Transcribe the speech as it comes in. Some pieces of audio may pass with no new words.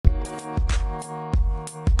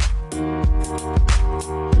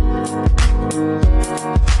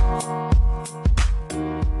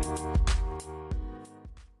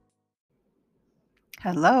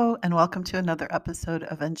Hello, and welcome to another episode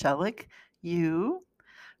of Angelic You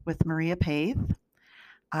with Maria Paith.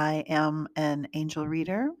 I am an angel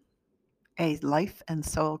reader, a life and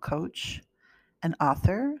soul coach, an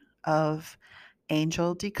author of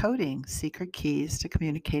Angel Decoding Secret Keys to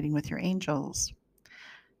Communicating with Your Angels.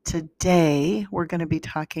 Today, we're going to be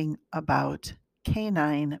talking about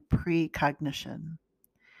canine precognition.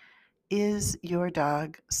 Is your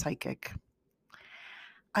dog psychic?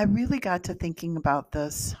 I really got to thinking about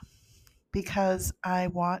this because I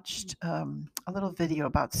watched a little video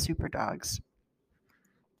about super dogs.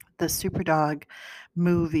 The Super Dog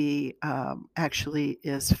movie actually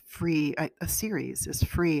is free, a series is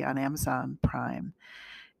free on Amazon Prime.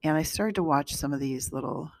 And I started to watch some of these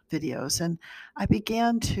little videos, and I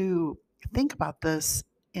began to think about this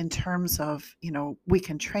in terms of, we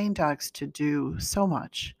can train dogs to do so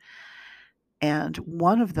much. And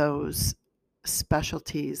one of those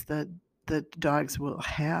specialties that the dogs will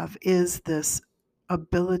have is this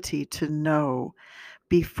ability to know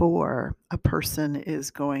before a person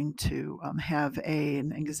is going to have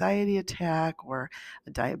an anxiety attack or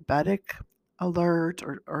a diabetic alert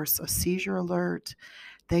or a seizure alert.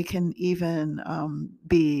 They can even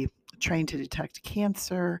be trained to detect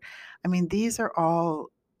cancer. I mean, these are all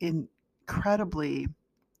incredibly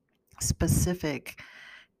specific,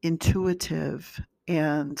 intuitive,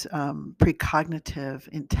 and precognitive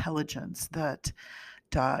intelligence that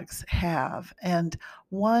dogs have. And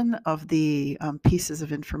one of the pieces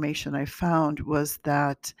of information I found was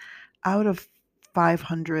that out of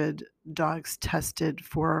 500 dogs tested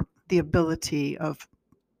for the ability of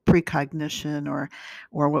precognition or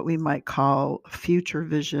what we might call future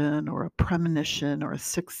vision or a premonition or a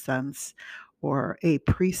sixth sense or a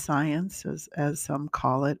prescience as some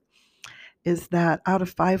call it, is that out of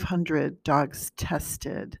 500 dogs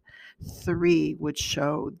tested, 3 would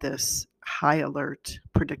show this high alert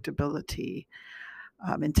predictability,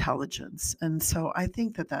 intelligence. And so I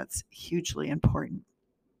think that that's hugely important.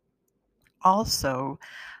 Also,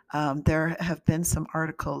 there have been some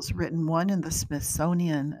articles written, one in the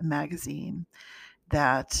Smithsonian magazine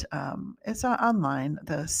that is online.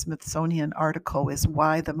 The Smithsonian article is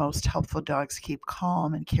Why the Most Helpful Dogs Keep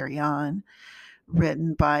Calm and Carry On,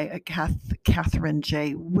 written by Catherine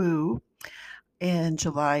J. Wu in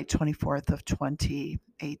July 24th of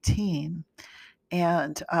 2018.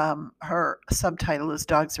 And her subtitle is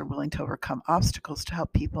Dogs Are Willing to Overcome Obstacles to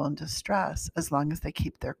Help People in Distress as long as they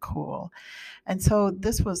keep their cool. And so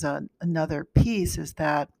this was another piece, is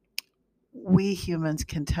that we humans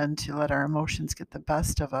can tend to let our emotions get the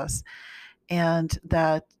best of us, and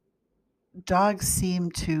that dogs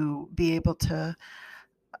seem to be able to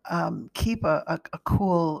keep a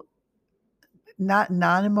cool, not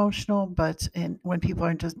non-emotional, but when people are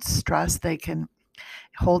in distress, they can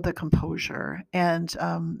hold the composure. And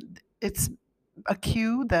it's a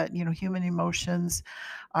cue that, human emotions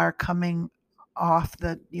are coming off,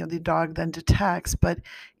 that, the dog then detects. But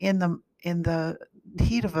in the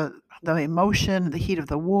heat of the emotion, the heat of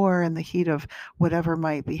the war, and the heat of whatever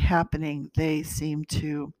might be happening, they seem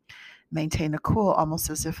to maintain a cool, almost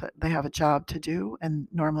as if they have a job to do, and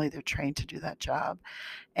normally they're trained to do that job.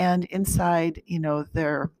 And inside,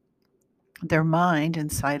 their mind,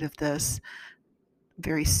 inside of this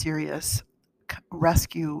very serious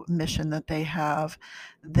rescue mission that they have,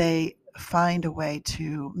 they find a way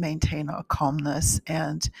to maintain a calmness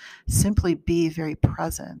and simply be very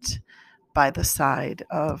present by the side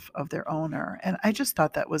of their owner. And I just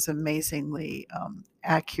thought that was amazingly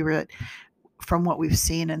accurate from what we've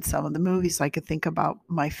seen in some of the movies. I could think about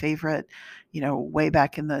my favorite, way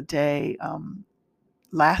back in the day,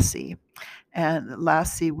 Lassie. And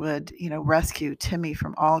Lassie would, rescue Timmy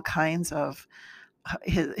from all kinds of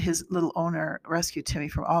his little owner rescued Timmy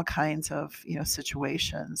from all kinds of,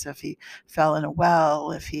 situations. If he fell in a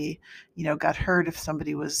well, if he, got hurt, if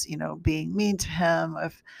somebody was, being mean to him,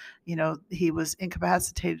 if, he was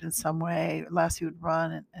incapacitated in some way, Lassie would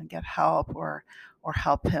run and get help or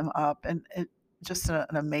help him up. And it just an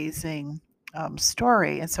amazing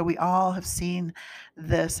story. And so we all have seen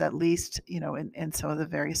this, at least, in some of the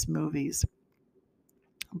various movies.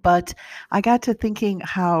 But I got to thinking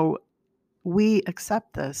how we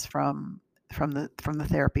accept this from the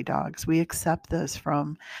therapy dogs. We accept this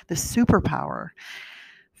from the superpower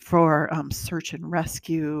for search and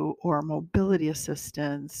rescue or mobility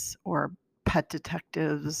assistance or pet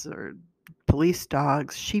detectives or police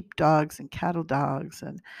dogs, sheep dogs and cattle dogs,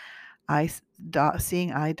 and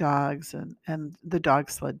seeing eye dogs, and the dog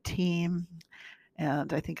sled team.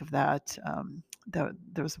 And I think of that.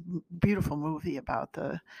 There was a beautiful movie about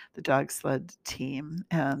the dog sled team,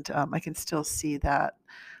 and I can still see that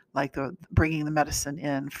like the bringing the medicine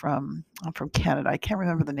in from Canada. I can't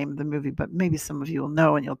remember the name of the movie, but maybe some of you will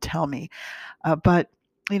know and you'll tell me. But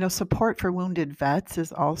support for wounded vets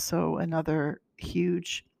is also another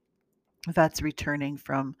huge. Vets returning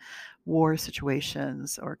from war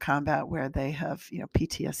situations or combat where they have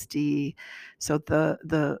PTSD. So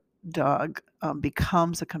the dog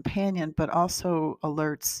becomes a companion, but also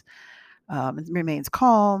alerts, and remains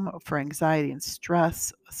calm for anxiety and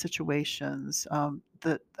stress situations.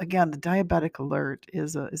 The diabetic alert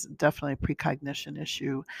is definitely a precognition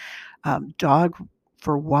issue. Dog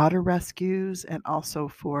for water rescues and also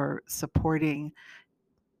for supporting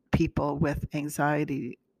people with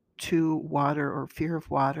anxiety to water or fear of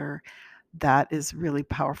water. That is really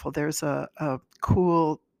powerful. There's a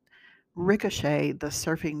cool Ricochet, the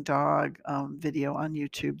surfing dog video on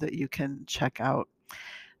YouTube that you can check out.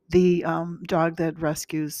 The dog that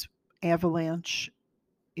rescues avalanche,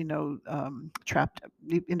 trapped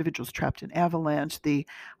individuals trapped in avalanche, the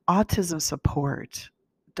autism support,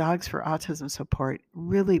 dogs for autism support,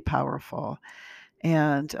 really powerful.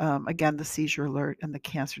 And again, the seizure alert and the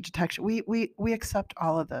cancer detection. We accept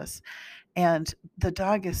all of this, and the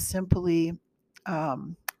dog is simply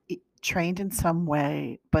um, trained in some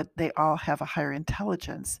way, but they all have a higher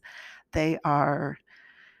intelligence. They are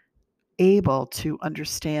able to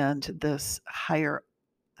understand this higher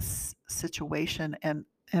situation, and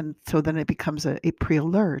so then it becomes a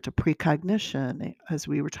pre-alert, a precognition, as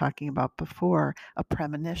we were talking about before, a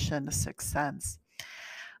premonition, a sixth sense.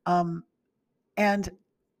 And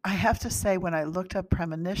I have to say, when I looked up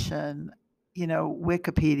premonition,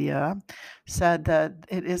 Wikipedia said that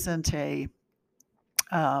it isn't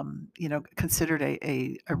considered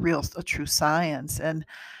a true science. And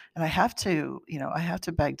I have to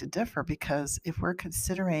beg to differ, because if we're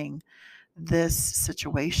considering this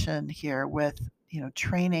situation here with,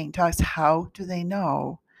 training dogs, how do they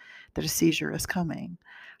know that a seizure is coming?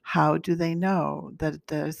 How do they know that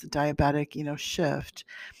there's a diabetic, shift?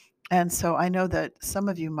 And so I know that some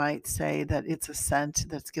of you might say that it's a scent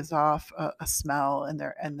that gives off a smell, and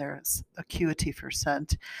there's acuity for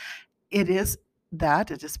scent. It is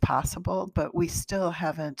that, it is possible, but we still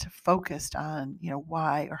haven't focused on,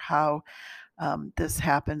 why or how this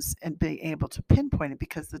happens and being able to pinpoint it,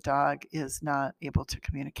 because the dog is not able to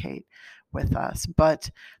communicate with us. But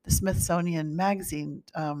the Smithsonian Magazine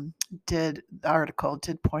the article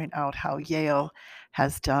did point out how Yale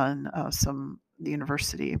has done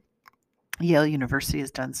Yale University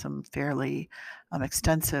has done some fairly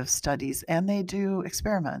extensive studies, and they do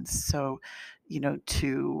experiments. So,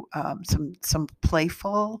 to some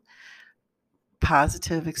playful,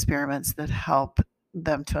 positive experiments that help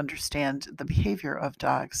them to understand the behavior of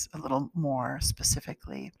dogs a little more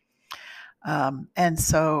specifically. And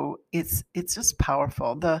so it's just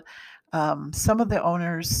powerful. The Some of the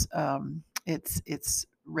owners, it's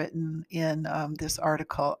written in this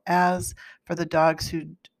article, as for the dogs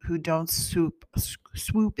who don't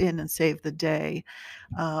swoop in and save the day.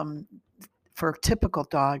 Um, for typical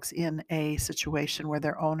dogs in a situation where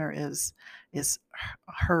their owner is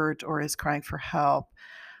hurt or is crying for help,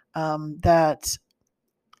 that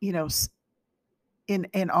you know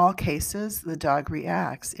in all cases, the dog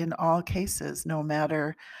reacts. In all cases, no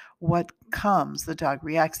matter what comes, the dog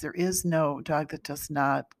reacts. There is no dog that does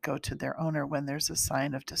not go to their owner when there's a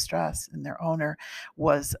sign of distress. And their owner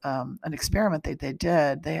was an experiment they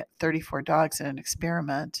did. They had 34 dogs in an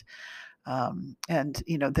experiment, and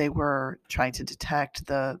they were trying to detect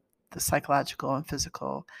the psychological and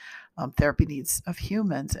physical therapy needs of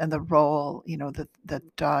humans, and the role that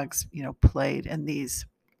dogs played in these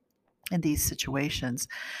situations.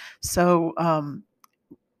 So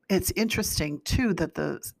it's interesting too that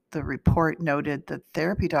the report noted that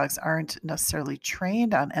therapy dogs aren't necessarily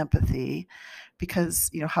trained on empathy,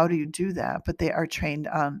 because how do you do that? But they are trained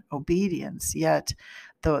on obedience. Yet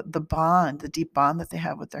the deep bond that they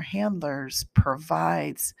have with their handlers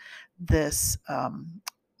provides this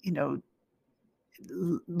you know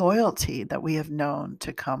loyalty that we have known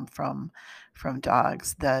to come from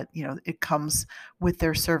dogs, that it comes with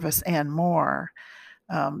their service and more.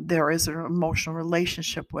 There is an emotional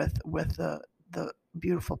relationship with the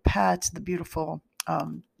beautiful pet, the beautiful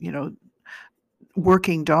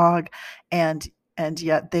working dog, and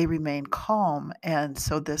yet they remain calm. And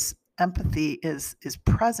so this empathy is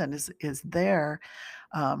present, is there,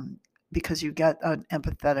 um, because you get an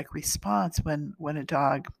empathetic response when a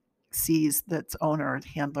dog sees its owner or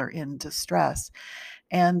handler in distress.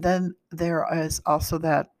 And then there is also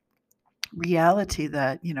that reality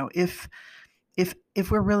that if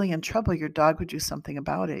we're really in trouble, your dog would do something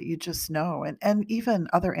about it. You just know. And even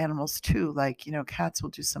other animals too, like cats will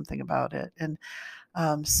do something about it. And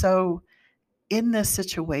So in this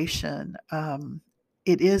situation,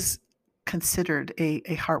 it is considered a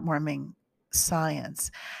heartwarming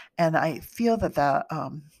science, and I feel that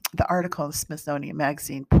the article in Smithsonian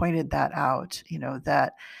Magazine pointed that out.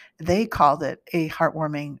 That they called it a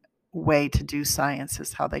heartwarming way to do science,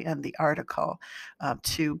 is how they end the article,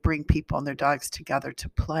 to bring people and their dogs together to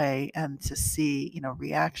play and to see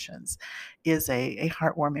reactions, is a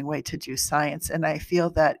heartwarming way to do science. And I feel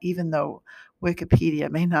that even though Wikipedia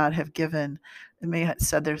may not have given, it may have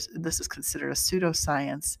said this is considered a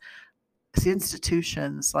pseudoscience,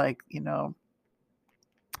 institutions like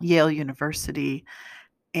Yale University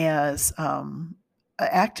as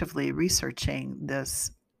actively researching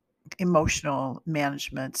this emotional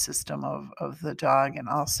management system of the dog, and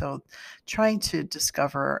also trying to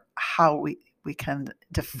discover how we can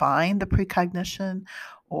define the precognition,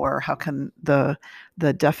 or how can the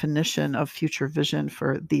definition of future vision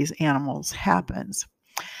for these animals happens.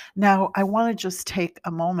 Now, I want to just take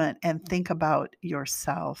a moment and think about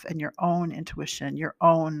yourself and your own intuition, your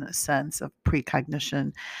own sense of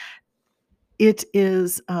precognition. It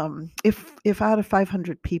is, if out of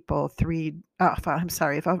 500 people, I'm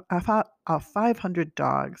sorry, if out of 500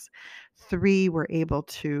 dogs, three were able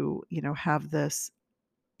to, have this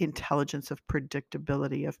intelligence of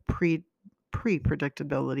predictability, of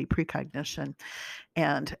pre-predictability, precognition,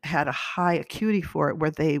 and had a high acuity for it,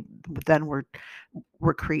 where they then were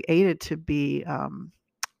created to be,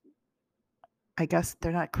 I guess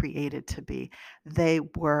they're not created to be. They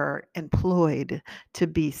were employed to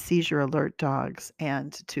be seizure alert dogs,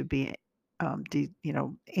 and to be,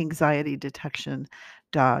 anxiety detection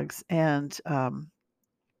dogs, and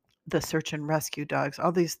the search and rescue dogs.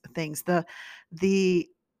 All these things. The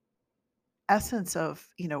essence of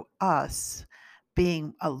us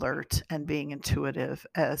being alert and being intuitive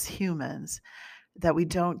as humans, that we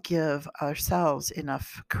don't give ourselves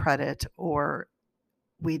enough credit, or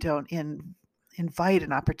we don't invite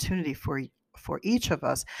an opportunity for each of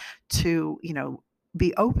us to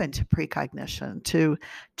be open to precognition, to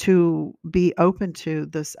be open to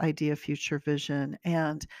this idea of future vision,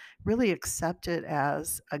 and really accept it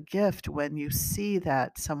as a gift when you see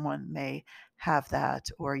that someone may have that,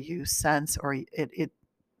 or you sense, or it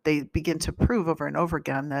they begin to prove over and over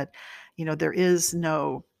again that there is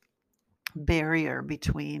no barrier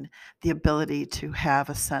between the ability to have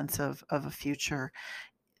a sense of a future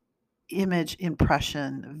image,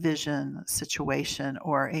 impression, vision, situation,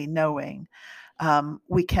 or a knowing.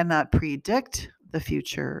 We cannot predict the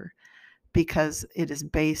future because it is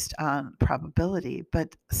based on probability,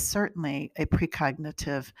 but certainly a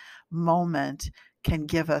precognitive moment can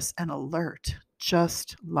give us an alert,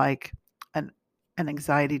 just like an, an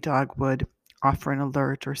anxiety dog would offer an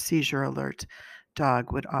alert, or seizure alert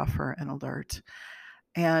dog would offer an alert.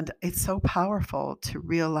 And it's so powerful to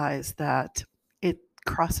realize that it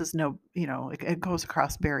crosses no, it goes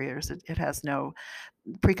across barriers. It has no,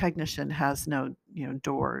 precognition has no,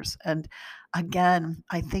 doors. And again,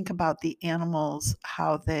 I think about the animals,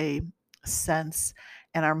 how they sense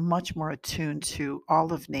and are much more attuned to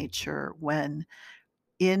all of nature when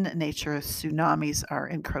in nature tsunamis are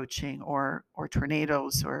encroaching, or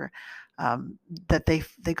tornadoes, or that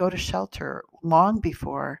they go to shelter long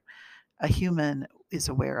before a human is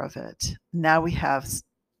aware of it. Now we have,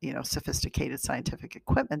 sophisticated scientific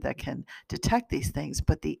equipment that can detect these things,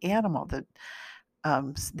 but the animals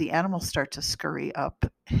start to scurry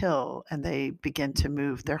uphill, and they begin to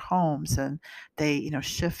move their homes, and they,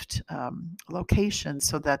 shift locations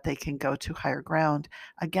so that they can go to higher ground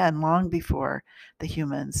again, long before the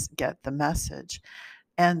humans get the message.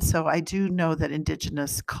 And so I do know that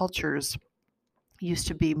indigenous cultures used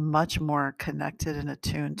to be much more connected and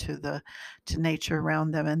attuned to nature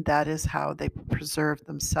around them, and that is how they preserved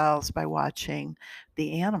themselves, by watching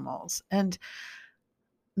the animals. And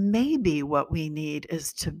maybe what we need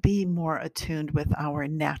is to be more attuned with our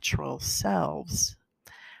natural selves.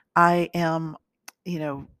 I am, you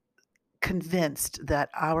know, convinced that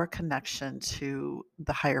our connection to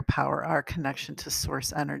the higher power, our connection to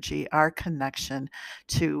source energy, our connection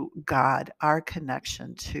to God, our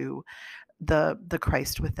connection to the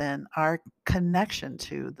Christ within, our connection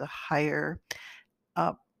to the higher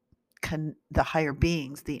uh, the higher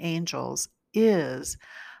beings, the angels, is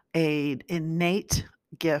a innate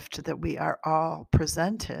gift that we are all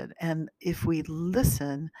presented. And if we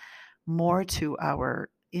listen more to our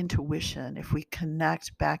intuition, if we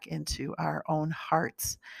connect back into our own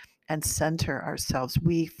hearts and center ourselves,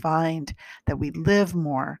 we find that we live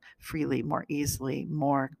more freely, more easily,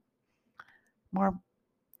 more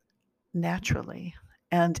naturally.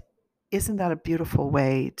 And isn't that a beautiful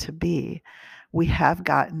way to be? we have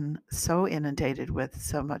gotten so inundated with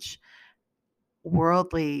so much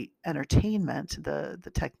worldly entertainment,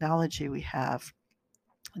 the technology we have,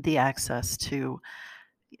 the access to,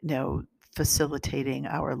 facilitating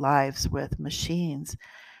our lives with machines.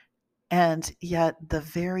 And yet, the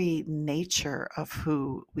very nature of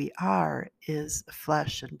who we are is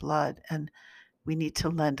flesh and blood. And we need to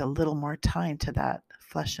lend a little more time to that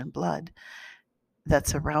flesh and blood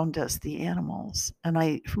that's around us, the animals. And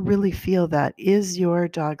I really feel that is your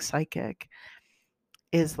dog psychic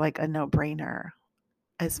is like a no brainer.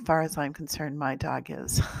 As far as I'm concerned, my dog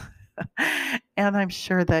is. And I'm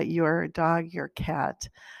sure that your dog, your cat,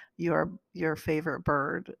 your favorite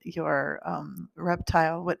bird, your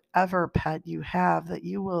reptile, whatever pet you have, that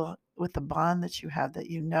you will, with the bond that you have, that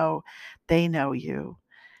they know you,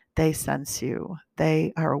 they sense you,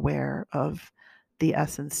 they are aware of the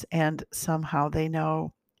essence, and somehow they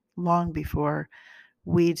know long before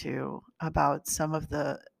we do about some of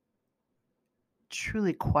the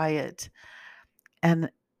truly quiet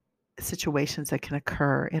and situations that can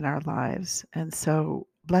occur in our lives. And so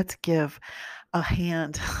let's give a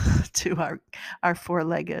hand to our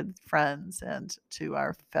four-legged friends and to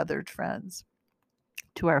our feathered friends,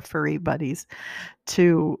 to our furry buddies,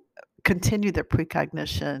 to continue their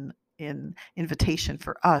precognition in invitation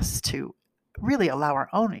for us to really allow our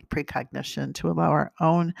own precognition, to allow our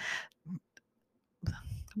own,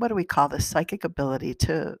 what do we call this, psychic ability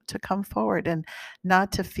to come forward, and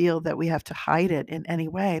not to feel that we have to hide it in any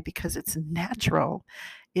way, because it's natural.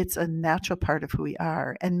 It's a natural part of who we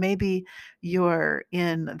are. And maybe you're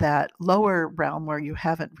in that lower realm where you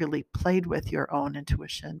haven't really played with your own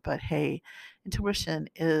intuition, but hey, intuition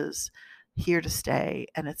is here to stay,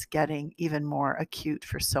 and it's getting even more acute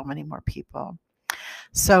for so many more people.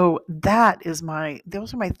 So those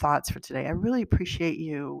are my thoughts for today. I really appreciate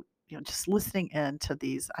just listening in to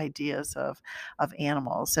these ideas of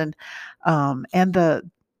animals, and the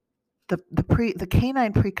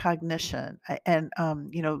canine precognition, and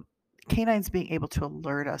canines being able to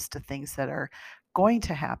alert us to things that are going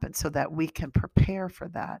to happen so that we can prepare for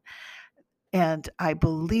that. And I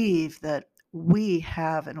believe that we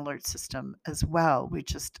have an alert system as well. We're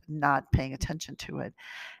just not paying attention to it.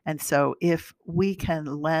 And so if we can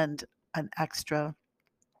lend an extra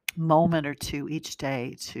moment or two each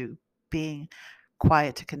day to being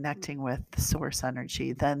quiet, to connecting with the source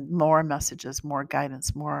energy, then more messages, more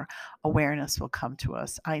guidance, more awareness will come to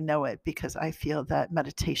us. I know it because I feel that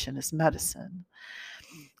meditation is medicine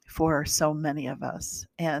for so many of us.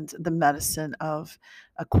 And the medicine of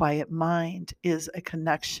a quiet mind is a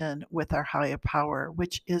connection with our higher power,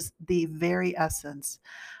 which is the very essence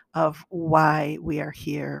of why we are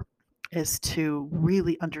here, is to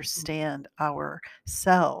really understand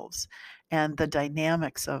ourselves and the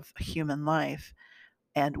dynamics of human life,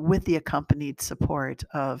 and with the accompanied support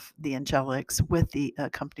of the angelics, with the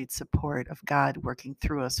accompanied support of God working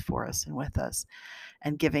through us, for us, and with us,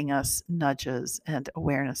 and giving us nudges and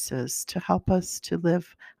awarenesses to help us to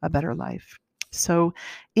live a better life. So,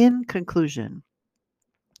 in conclusion,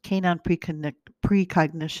 canine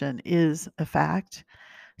precognition is a fact.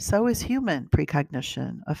 So is human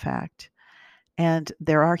precognition a fact. And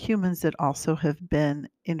there are humans that also have been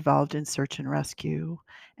involved in search and rescue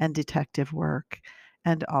and detective work,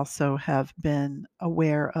 and also have been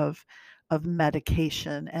aware of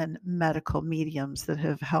medication and medical mediums that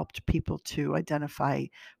have helped people to identify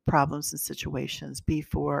problems and situations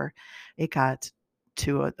before it got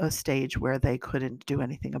to a stage where they couldn't do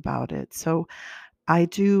anything about it. So I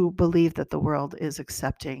do believe that the world is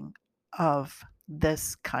accepting of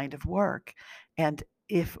this kind of work. And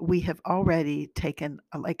if we have already taken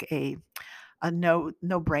a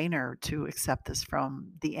no-brainer to accept this from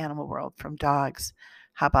the animal world, from dogs,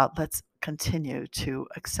 how about let's continue to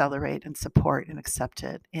accelerate and support and accept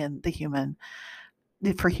it in the human,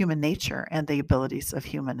 for human nature and the abilities of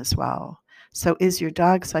human as well. So is your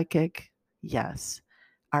dog psychic? Yes.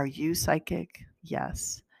 Are you psychic?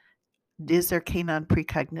 Yes. Is there canine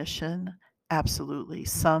precognition? Absolutely.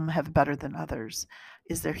 Some have better than others.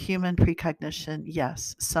 Is there human precognition?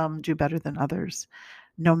 Yes. Some do better than others.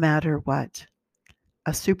 No matter what,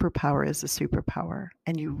 a superpower is a superpower,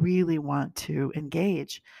 and you really want to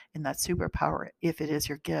engage in that superpower if it is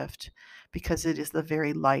your gift, because it is the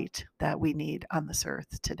very light that we need on this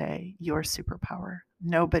earth today. Your superpower.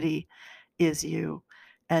 Nobody is you,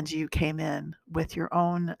 and you came in with your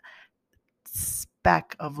own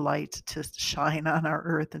speck of light to shine on our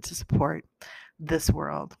earth and to support this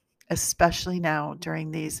world, especially now during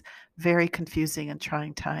these very confusing and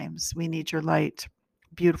trying times. We need your light,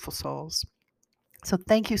 beautiful souls. So,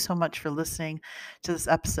 thank you so much for listening to this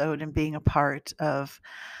episode and being a part of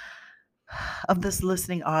of this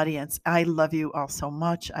listening audience. I love you all so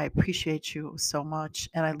much. I appreciate you so much.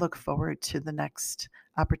 And I look forward to the next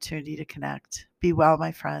opportunity to connect. Be well,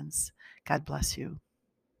 my friends. God bless you.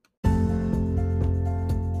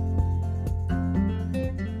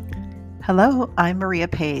 Hello, I'm Maria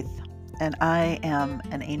Paith, and I am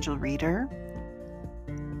an angel reader,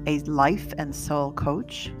 a life and soul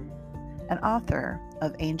coach, and author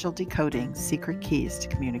of Angel Decoding: Secret Keys to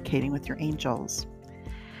Communicating with Your Angels.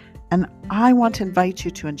 And I want to invite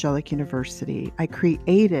you to Angelic University. I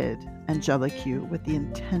created Angelic U with the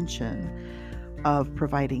intention of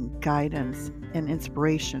providing guidance and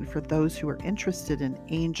inspiration for those who are interested in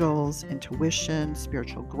angels, intuition,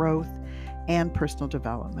 spiritual growth, and personal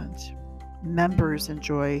development. Members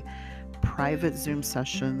enjoy private Zoom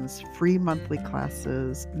sessions, free monthly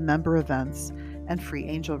classes, member events, and free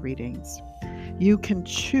angel readings. You can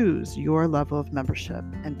choose your level of membership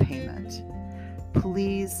and payment.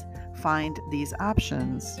 Please find these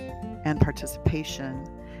options and participation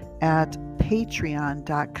at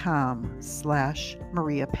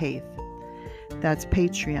patreon.com/Maria Paith. That's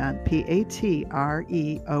Patreon,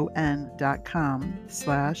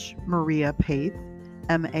 patreon.com/Maria Paith,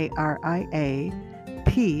 MARIA,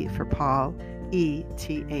 P for Paul,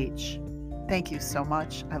 ETH. Thank you so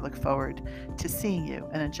much. I look forward to seeing you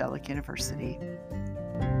in Angelic University.